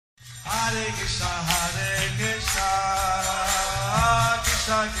Hare Krishna,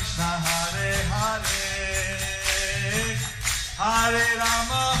 Krishna Krishna, Hare Hare, Hare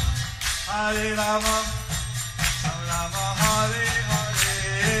Rama, Rama Rama, Hare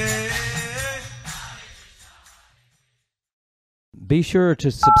Hare. Be sure to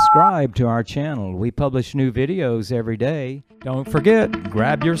subscribe to our channel. We publish new videos every day. Don't forget,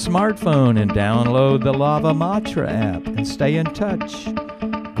 grab your smartphone and download the Lava Matra app and stay in touch.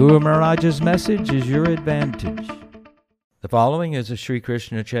 Guru Maharaj's message is your advantage. The following is a Sri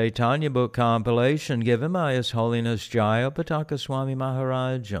Krishna Chaitanya book compilation given by His Holiness Jayapataka Swami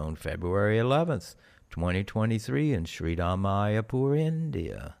Maharaj on February 11th, 2023 in Śrī Māyāpur,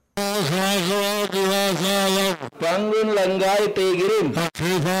 India. Pangun Langai Tegirim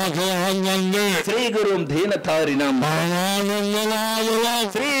Sri Gurum Dhinatharinam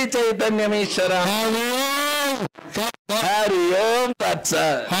Sri Caitanya Mahāprabhu Hari Om Tatsa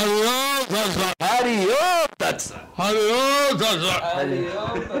Hari Om Tatsa Hari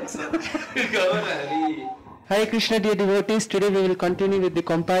Om Tatsa. Hare Krishna, dear devotees. Today we will continue with the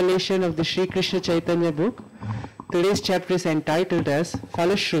compilation of the Sri Krishna Chaitanya book. Today's chapter is entitled as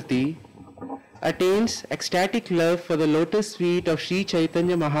Phalaśruti, Attains Ecstatic Love for the Lotus Feet of Śrī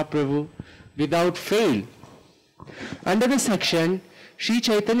Caitanya Mahāprabhu without fail. Under this section, Śrī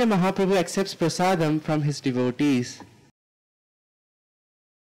Caitanya Mahāprabhu accepts prasadam from his devotees.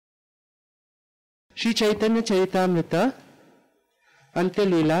 Śrī Caitanya Charitamrita, Ante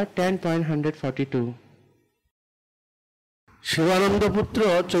Leela 10.142. Shivananda পুত্র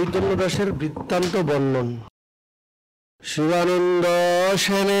চৈতন্য দাসের বৃত্তান্ত বর্ণন। শিবানন্দ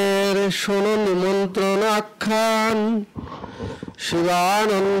সেনের শোনো নিমন্ত্রণ আখ্যান,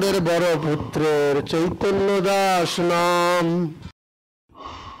 শিবানন্দের বড় পুত্রের চৈতন্য দাস নাম।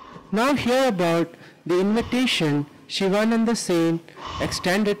 Now hear about the invitation Shivananda Saint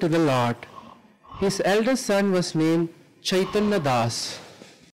extended to the Lord. His eldest son was named Chaitanya Das.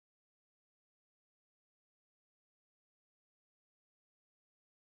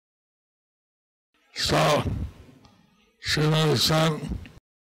 So, Shivananda's son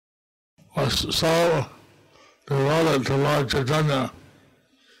was so devoted to Lord Chaitanya.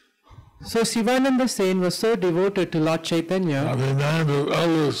 So Shivananda Saint was so devoted to Lord Chaitanya And he named his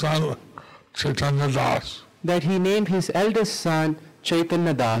eldest son Chaitanya Das. that he named his eldest son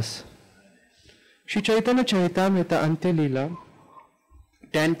Chaitanya Das. Śrī Caitanya Charitamrita Ante Leela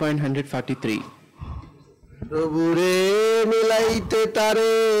 10.143. প্রভুরে মিলাইতে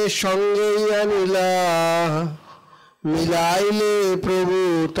তারে সঙ্গেই আনিলা, মিলাইলে প্রভু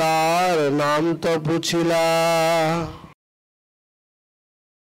তার নাম তো পুছিলা।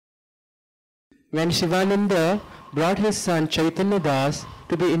 When Shivananda brought his son Chaitanya Das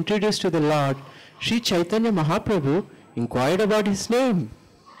to be introduced to the Lord, Śrī Caitanya Mahāprabhu inquired about his name.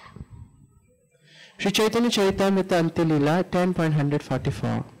 Śrī Caitanya Charitamrita Ante Leela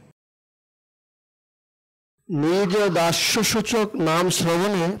 10.144. নিজ দাস্যসূচক নাম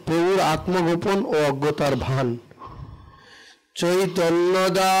শ্রবণে প্রভুর আত্মগোপন ও অজ্ঞতার ভান। চৈতন্য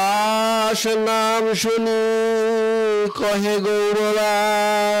দাস নাম শুনি কহে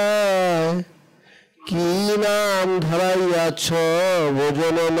গৌররায়, কি নাম ধরাইয়াছ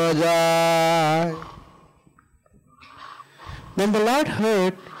বোঝন না যায়। When the Lord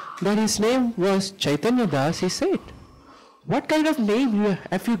heard that his name was Chaitanya Das, he said, "What kind of name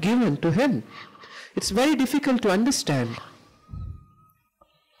have you given to him? It's very difficult to understand."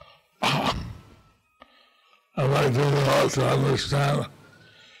 I'd like to understand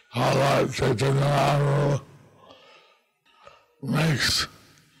how Lord Chaitanya Mahāprabhu makes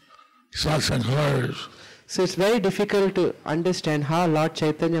such inquiries. So it's very difficult to understand how Lord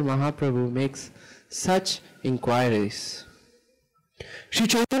Chaitanya Mahāprabhu makes such inquiries. Śrī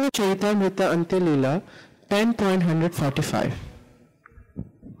Caitanya Charitamrita Ante Leela 10.145.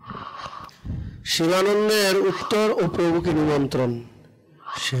 শিবানন্দের উত্তর ও প্রভুকে নিমন্ত্রণ।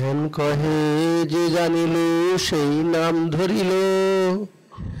 সেন কহে যে জানিল সেই নাম ধরিল,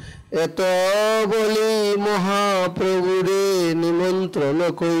 এত বলি মহাপ্রভুরে নিমন্ত্রণ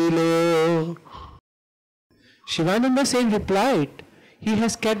কইল। Shivananda Saint replied, "He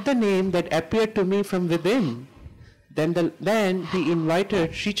has kept the name that appeared to me from within." Then he invited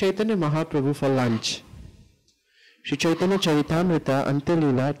Śrī Caitanya Mahāprabhu for lunch. Śrī Caitanya Charitamrita Ante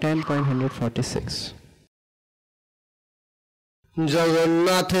Leela 10.146.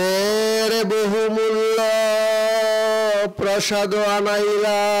 জগন্নাথের বহুমূল্য প্রসাদ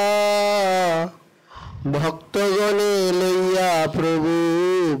আনাইলা, ভক্তগণে লইয়া প্রভু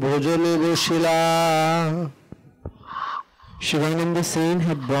ভোজনে Basila. Shivananda Saint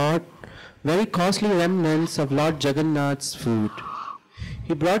had brought very costly remnants of Lord Jagannath's food.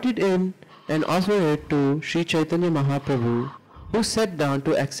 He brought it in and offered it to Śrī Caitanya Mahāprabhu, who sat down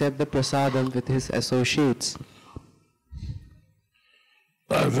to accept the prasadam with his associates.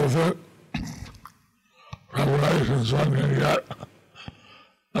 Different preparations one can get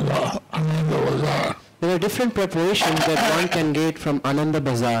in the Ananda Bazaar. There are different preparations that one can get from Ananda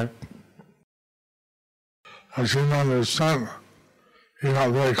Bazaar. As you understand, he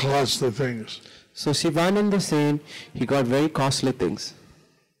got very costly things. So Sivananda Sen, he got very costly things.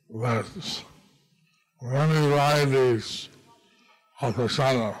 There's many varieties of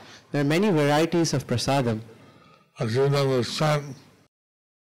prasadam. There are many varieties of prasadam. As you understand,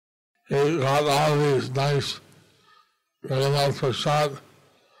 he got all these nice Jagannath prasad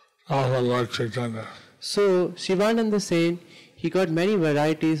off of Lord Chaitanya. So Sivananda Sen, he got many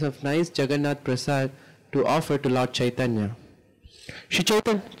varieties of nice Jagannath prasad to offer to Lord Chaitanya. Śrī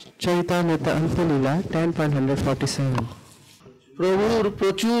Chaitanya Charitamrita Antya-lila 10.147. প্রভুর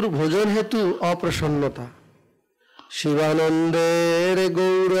প্রচুর ভোজন হেতু অপ্রসন্নতা শিবানন্দের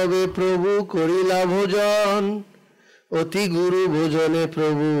গৌরবে প্রভু করিলা ভোজন অতি গুরু ভোজনে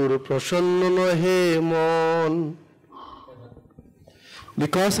প্রভুর প্রসন্ন নহে মন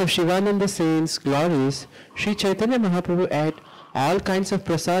Because of Shivananda Sen's glories, Śrī Caitanya Mahāprabhu ate all kinds of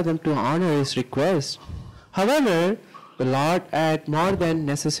prasadam to honor his request. However, the Lord ate more than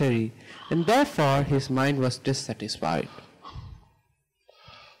necessary, and therefore his mind was dissatisfied.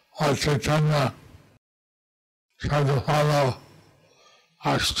 Lord Chaitanya tried to follow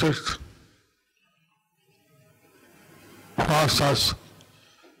a strict process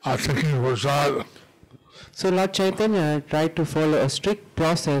of taking prasad, So Lord Chaitanya tried to follow a strict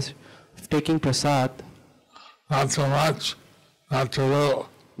process of taking prasad, not too much, not too little.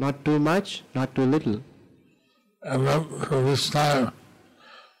 not too much, not too little. And then for this time,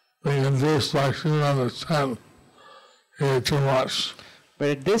 being induced by Shivananda Sen, he ate too much. But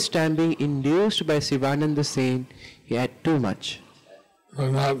at this time, being induced by Sivananda Sen, he had too much,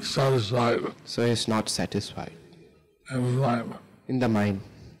 They're not satisfied so he is not satisfied in his mind. in the mind.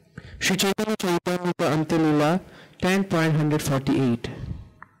 Śrī Caitanya Charitamrita Antya-lila 10.148.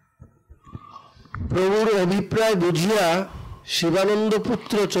 প্রভুর অভিপ্রায় বুঝিয়া শিবানন্দ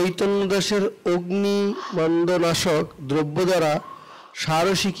পুত্র চৈতন্য দাসের অগ্নি মন্দনাশক দ্রব্য দ্বারা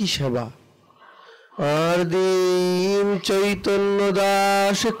সারসিকী সেবা আর দিন চৈতন্য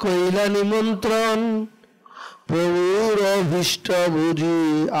দাস কইলা নিমন্ত্রণ প্রভুর অভীষ্ট বুঝি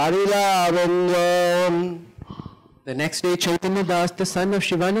আরিলা বন্দন The next day, Chaitanya Das, the son of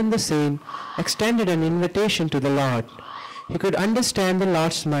Shivananda Sen, extended an invitation to the Lord. He could understand the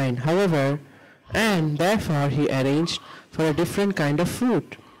Lord's mind, however, and therefore he arranged for a different kind of food.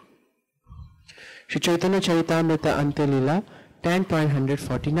 Śrī Caitanya Charitamrita Antya-lila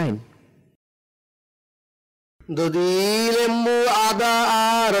 10.149. দধি লেম্বু আদা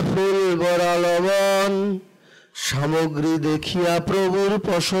আর ফুল বরা লবণ সামগ্রী দেখিয়া প্রভুর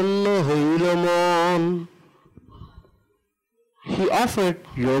প্রসন্ন হইল মন He offered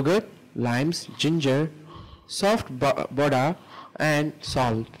yogurt, limes, ginger, soft boda and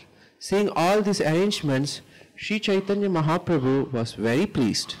salt. Seeing all these arrangements, Śrī Caitanya Mahāprabhu was very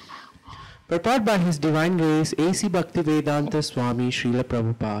pleased. Prepared by his divine grace, A.C. Bhaktivedanta Swami Srila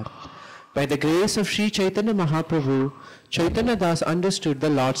Prabhupada. By the grace of Śrī Caitanya Mahāprabhu, Chaitanya Das understood the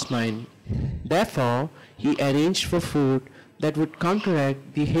Lord's mind. Therefore, he arranged for food that would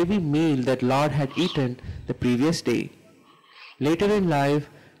counteract the heavy meal that Lord had eaten the previous day. Later in life,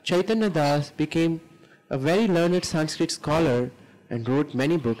 Chaitanya Das became a very learned Sanskrit scholar and wrote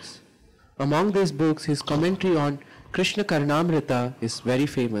many books. Among these books, his commentary on Krishna Karnamrita is very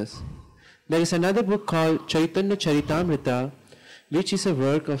famous. There is another book called Caitanya Charitamrita, which is a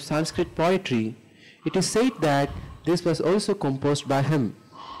work of Sanskrit poetry. It is said that this was also composed by him.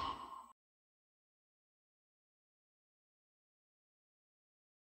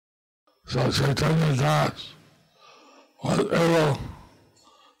 So Chaitanya Das was able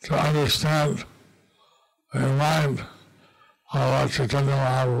to understand the mind of Lord Chaitanya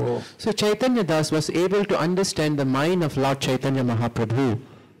Mahāprabhu. So Chaitanya Das was able to understand the mind of Lord Chaitanya Mahāprabhu.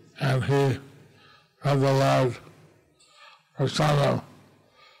 And he had the Lord Prasadam,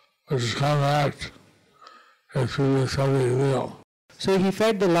 which is counteract his previous heavy meal. So he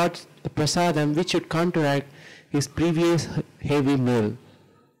fed the Lord the prasadam which should counteract his previous heavy meal.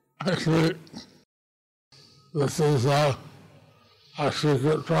 Actually, this is a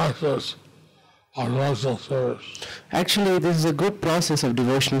secret process of devotional service. Actually, this is a good process of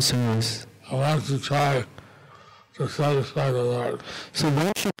devotional service. I want to try to satisfy the Lord. So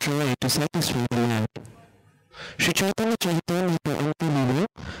one should try to satisfy the Lord. Śrī Caitanya Charitamrita Antya-lila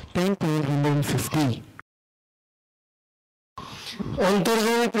 10.150.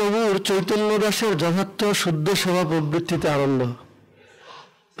 অন্তর্যামী প্রভুর চৈতন্য দাসের যথার্থ শুদ্ধ সেবা প্রবৃত্তিতে আনন্দ।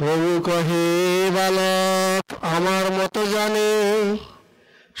 প্রভু কহে বালক আমার মতো জানে,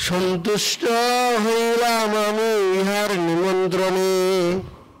 সন্তুষ্ট হইলাম আমি ইহার নিমন্ত্রণে।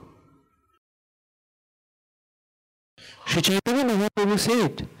 Sri Caitanya Mahāprabhu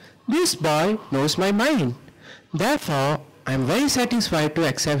said, "This boy knows my mind. Therefore, I am very satisfied to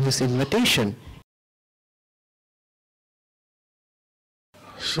accept his invitation."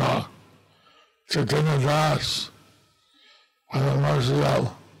 So, Caitanya Das, by the mercy of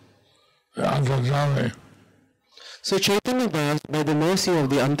the Antarjami, So Caitanya Das, by the mercy of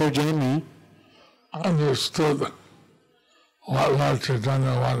the Antarjami, understood what Lord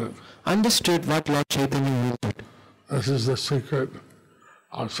Chaitanya wanted. understood what Lord Chaitanya wanted. This is the secret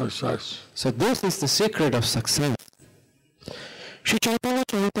of success. So this is the secret of success. Sri Chaitanya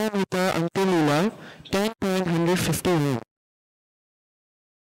Charitamrita Antilila 10.151.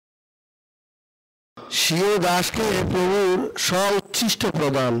 স্বীয় দাসকে প্রভুর স্ব-উচ্ছিষ্ট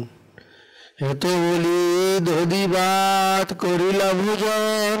প্রদান, এত বলি দধিবাত করিলা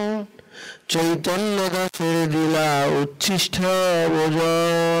ভোজন, চৈতন্য দাসের দিলা উচ্ছিষ্ট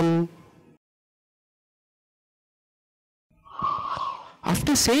ভোজন।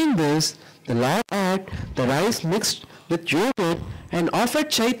 After saying this, the Lord ate the rice mixed with yogurt and offered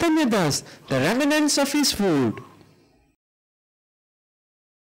Chaitanya Das the remnants of his food.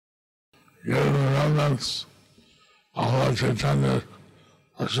 Give the remnants of Lord Chaitanya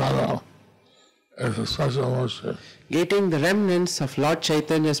Prasadam is a special mercy. Getting the remnants of Lord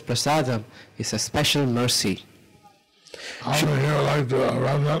Chaitanya's prasadam is a special mercy. How many here would like to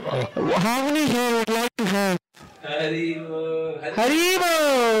remnant of How many here would like to have Haribo. Haribo?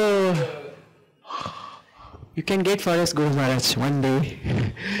 You can get for us Guru Maharaj one day.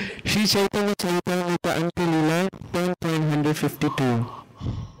 Sri Chaitanya Charitamrita Antilila 10.152.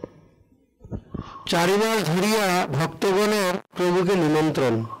 চারিমাস ধরিয়া ভক্তগণের প্রভুকে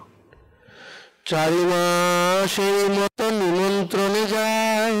নিমন্ত্রণ, চারিমাস এই মতো নিমন্ত্রণে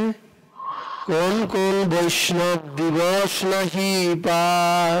যায়, কোন কোন বৈষ্ণব দিবস নাহি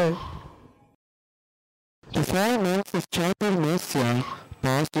পায়। The 4 months of Chaturmasya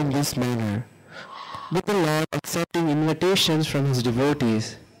passed in this manner, with the Lord accepting invitations from his devotees.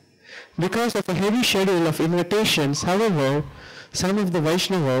 Because of a heavy schedule of invitations, however, some of the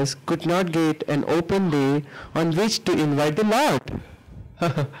Vaishnavas could not get an open day on which to invite the Lord.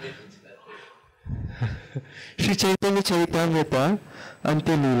 Sri Chaitanya Charitamrita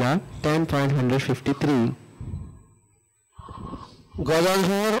Antilila 10.153.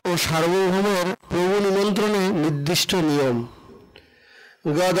 Gadadhar ও সার্বভৌমের প্রভু নিমন্ত্রণে নির্দিষ্ট নিয়ম।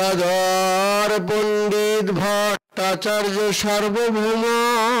 গদাধর পণ্ডিত ভট্টাচার্য সার্বভৌম,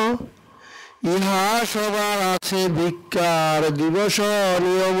 ইহা সবার আছে ভিক্ষার দিবস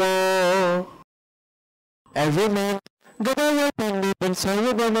নিয়ম। Every month, Gadadhar Pandit and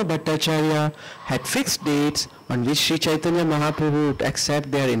Sarvabhauma Bhattacharya had fixed dates on which Sri Caitanya Mahāprabhu would accept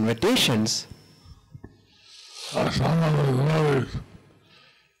their invitations. some of the devotees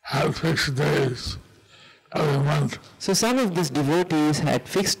have fixed days every month, So some of these devotees had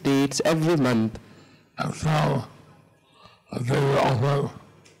fixed dates every month, and some they will offer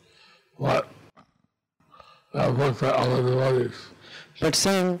what they have booked by other devotees. but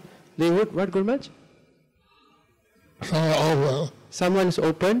some they would, what Gurmaj? Some are open, Someone is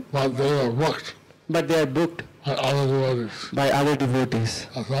open, but they are booked but they are booked by other devotees. by other devotees.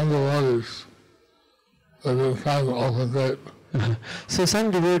 And some devotees they will find an open date. So some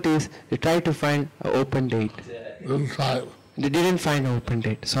devotees, they try to find an open date. Didn't find. They didn't find an open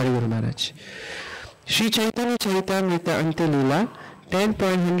date. Sorry, Guru Maharaj. Sri Chaitanya Charitamrita Antilila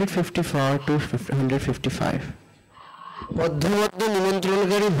 10.154 to 155. মধ্য মধ্য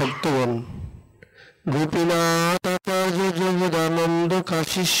নিমন্ত্রণকারী ভক্তগণ, গোপীনাথ আচার্য যোগদানন্দ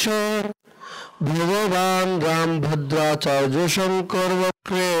কাশীশ্বর, ভগবান রাম ভদ্রাচার্য শঙ্কর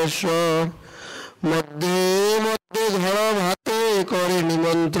বক্রেশ্বর, মধ্যে মধ্যে ধরম হাতে করে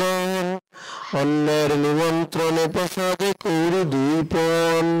নিমন্ত্রণ, অন্যের নিমন্ত্রণে প্রসাদে কৌরি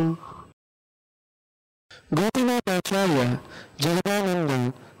দুইপন। Gopinath Acharya, Jagadananda,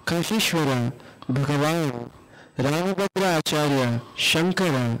 Kashishwara, Bhagavan, Ramabhadra Acharya,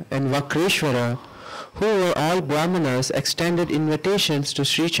 Shankara and Vakreshwara, who were all Brahmanas, extended invitations to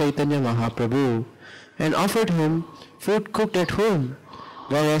Sri Caitanya Mahāprabhu and offered him food cooked at home,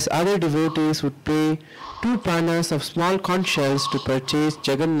 whereas other devotees would pay 2 panas of small conch shells to purchase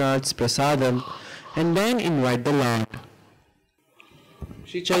Jagannath's prasadam and then invite the Lord.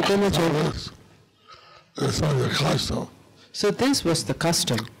 Sri Chaitanya Charitamrita. This was the custom So this was the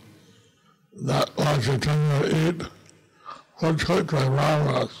custom that Lord Chaitanya would eat food cooked by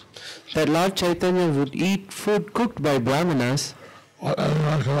Brahmanas. That Lord Chaitanya would eat food cooked by Brahmanas, But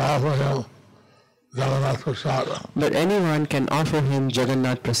anyone can offer him Jagannath Prasadam. but anyone can offer him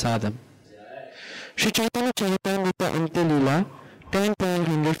Jagannath Prasadam. Śrī Caitanya Charitamrita Ante Leela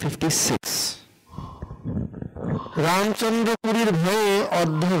 10.156. রামচন্দ্রপুরীর ভয়ে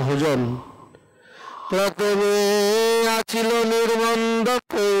অর্ধ ভোজন প্রথমে আছিল নির্বন্ধ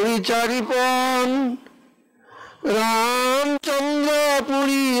পরিচারিপন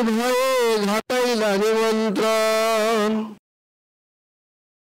রামচন্দ্রপুরী ভয়ে ঘটাইলা নিমন্ত্রণ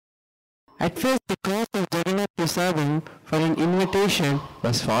At first, the cost of Jagannath Prasadam for an invitation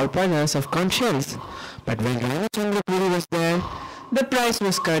was 4 panas of conch shells, but when Ramachandra Puri was there, the price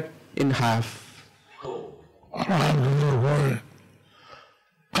was cut in half.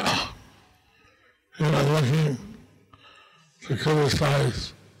 He was looking to criticize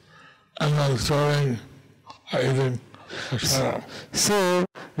and then serving or eating prasadam. So,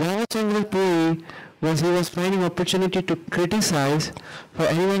 Ramachandra Puri he was finding opportunity to criticize for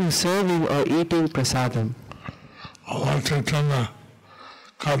anyone who's serving or eating prasadam. Lord Chaitanya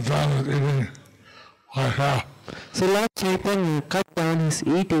cut down his eating by half, So Lord Chaitanya cut down his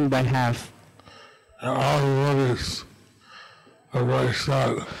eating by half, and all the devotees were very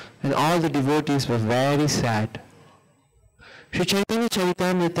sad. and all the devotees were very sad. Śrī Caitanya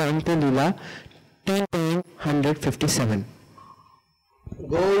Charitamrita Ante Leela 10.157.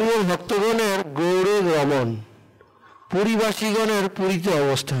 গৌরীয় ভক্তগণের গৌরে রমন পুরীবাসীগণের পুরীতে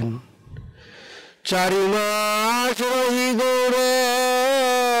অবস্থান 4 মাস রহি গৌর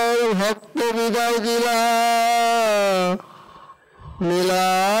ভক্ত বিদায় দিলা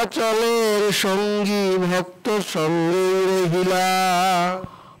নীলাচলের সঙ্গী ভক্ত সঙ্গে রহিলা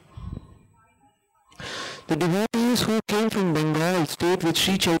The devotees who came from Bengal stayed with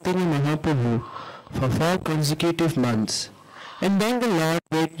Śrī Caitanya Mahāprabhu for 4 consecutive months, and then the Lord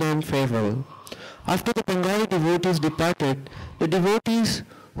bade them farewell. After the Bengali devotees departed, the devotees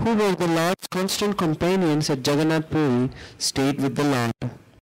who were the Lord's constant companions at Jagannath Puri stayed with the Lord.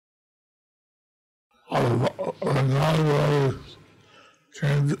 All the devotees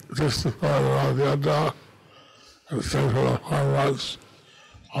came just before the Radhyata and stayed for the 4 months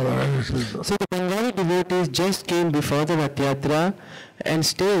of the rainy season. So the Bengali devotees just came before the Rath Yatra and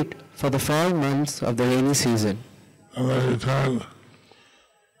stayed for the 4 months of the rainy season. And they returned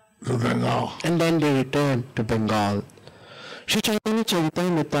to Bengal. And then they returned to Bengal. Śrī Caitanya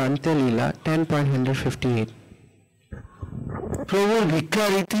Charitamrita Ante Leela 10.158. প্রভুর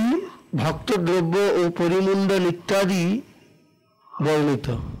ভিক্ষারীতি ভক্তদ্রব্য ও পরিমণ্ডল ইত্যাদি বর্ণিত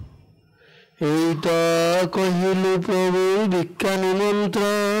এই তো কহিল প্রভুর ভিক্ষা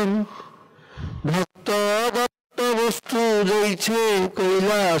নিমন্ত্রণ ভক্ত দত্ত বস্তু জইছে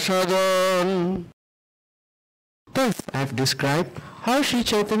কৈলাসদন Thus, I have described how Śrī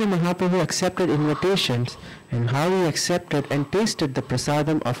Caitanya Mahāprabhu accepted invitations and how he accepted and tasted the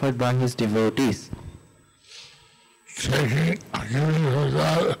prasadam offered by his devotees. Giving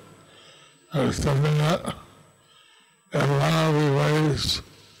prasad and accepting it in one of the ways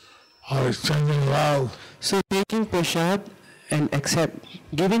of exchanging love. So taking prasad and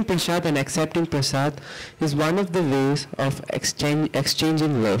giving prasad and accepting prasad is one of the ways of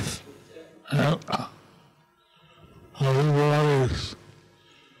exchanging love. And the devotees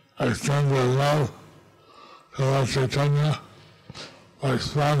extend their love to Lord Chaitanya by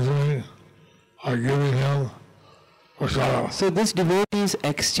sponsoring or giving him prasadam. So these devotees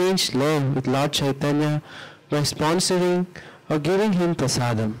exchanged love with Lord Chaitanya by sponsoring or giving him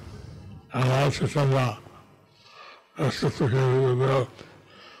prasadam. And Lord Chaitanya reciprocated the love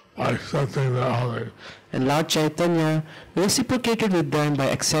by accepting their offering. And Lord Chaitanya reciprocated with them by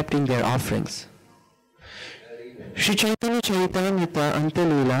accepting their offerings. Śrī Caitanya Charitamrita Ante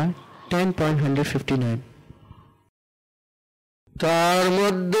Leela 10.159. তার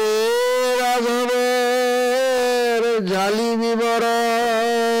মধ্যে রাঘবের জালি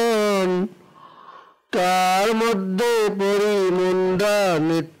বিবরণ তার মধ্যে পরিমুন্ডা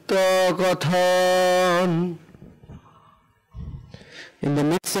নিত্য কথন In the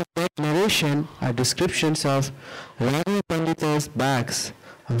midst of that narration are descriptions of Radha Pandita's bags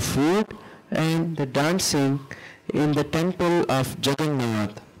of food and the dancing in the temple of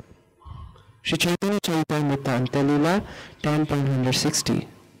Jagannath. Śrī Caitanya Charitamrita Ante Leela 10.160.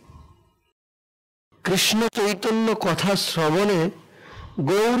 Krishna Chaitanya কথা শ্রবণে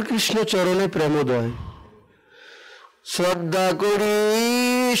গৌর কৃষ্ণ চরণে প্রেমোদয় শ্রদ্ধা করি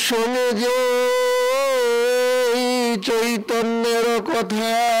শোনে যে চৈতন্যের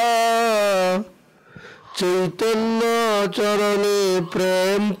কথা চৈতন্য চরণে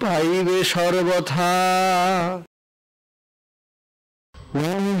প্রেম পাইবে সর্বথা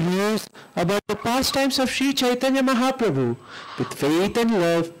One who hears about the pastimes of Śrī Caitanya Mahāprabhu with faith and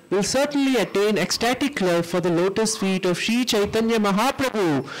love will certainly attain ecstatic love for the lotus feet of Śrī Caitanya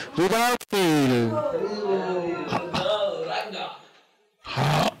Mahāprabhu without fail.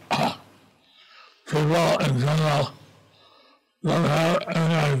 People in general don't have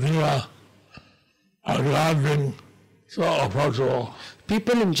any idea of God being so approachable.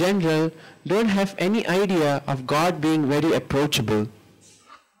 People in general don't have any idea of God being very approachable.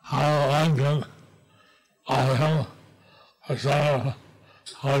 How one can offer him a sacrifice,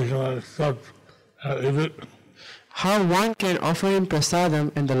 how he can accept and eat it. How one can offer him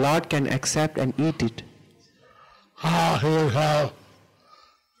prasadam and the Lord can accept and eat it. How he would have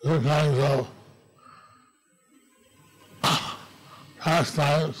different kinds of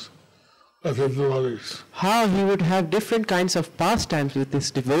pastimes with his devotees. How he would have different kinds of pastimes with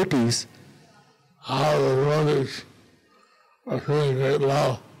his devotees. How the devotees are feeling great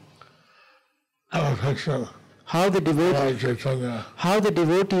love and affection How the for Chaitanya.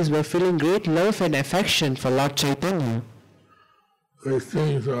 devotees were feeling great love and affection for Lord Chaitanya. These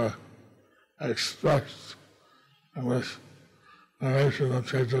things are expressed in this narration of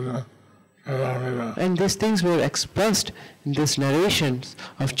Chaitanya Charitamrita. And these things were expressed in these narrations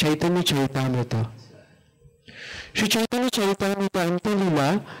of Chaitanya Charitamrita. Śrī Chaitanya Charitamrita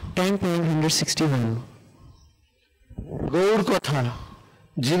Antya-lila 10.161. Gour কথা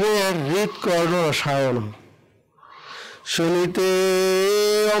জীবের হৃদ কর্ণ রসায়ন শুনিতে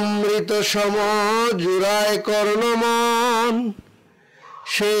অমৃত সম জুড়ায় কর্ণমন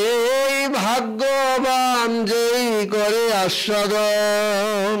সেই ভাগ্যবান যেই করে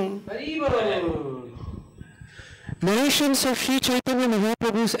আস্বাদন Narrations of Śrī Caitanya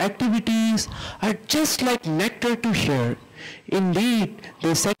Mahāprabhu's activities are just like nectar to hear. Indeed,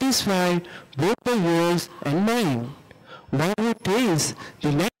 they satisfy both the ears and mind. One who tastes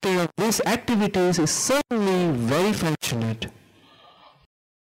the nectar of these activities is certainly very fortunate.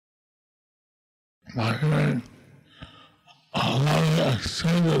 By hearing loving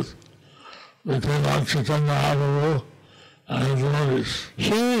exchanges between Lord Chaitanya Mahāprabhu and his devotees,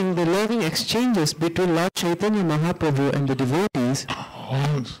 Hearing the loving exchanges between Lord Chaitanya Mahāprabhu and the devotees,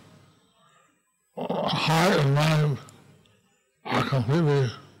 one's heart and mind are completely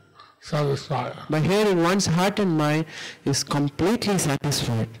satisfied. by hearing one's heart and mind is completely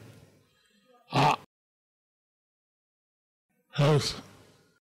satisfied. His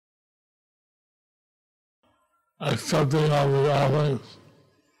accepting of the offerings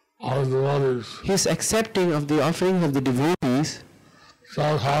of the devotees His accepting of the offering of the devotees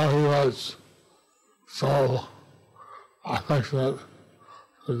shows how he was so affectionate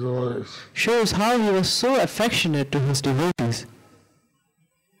to the devotees. shows how he was so affectionate to his devotees.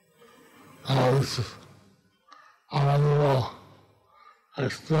 Now this is a wonderful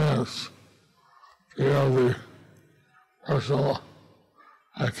experience to hear the personal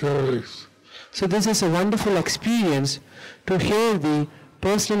activities So this is a wonderful experience to hear the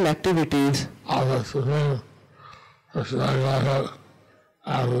personal activities of the Supreme Personality Godhead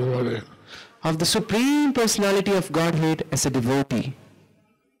as a devotee. of the Supreme Personality of Godhead as a devotee.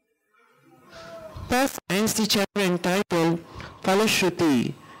 Thus ends the chapter entitled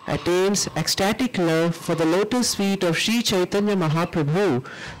Phalaśruti, Attains Ecstatic Love for the Lotus Feet of Śrī Caitanya Mahāprabhu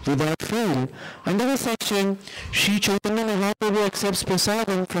without fail. Under the section, Śrī Caitanya Mahāprabhu accepts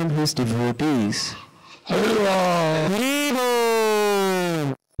prasadam from his devotees. Haribo! Haribo!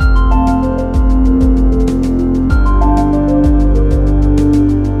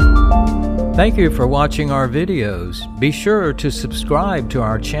 Thank you for watching our videos. Be sure to subscribe to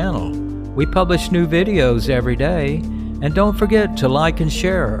our channel. We publish new videos every day, and don't forget to like and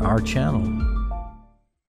share our channel.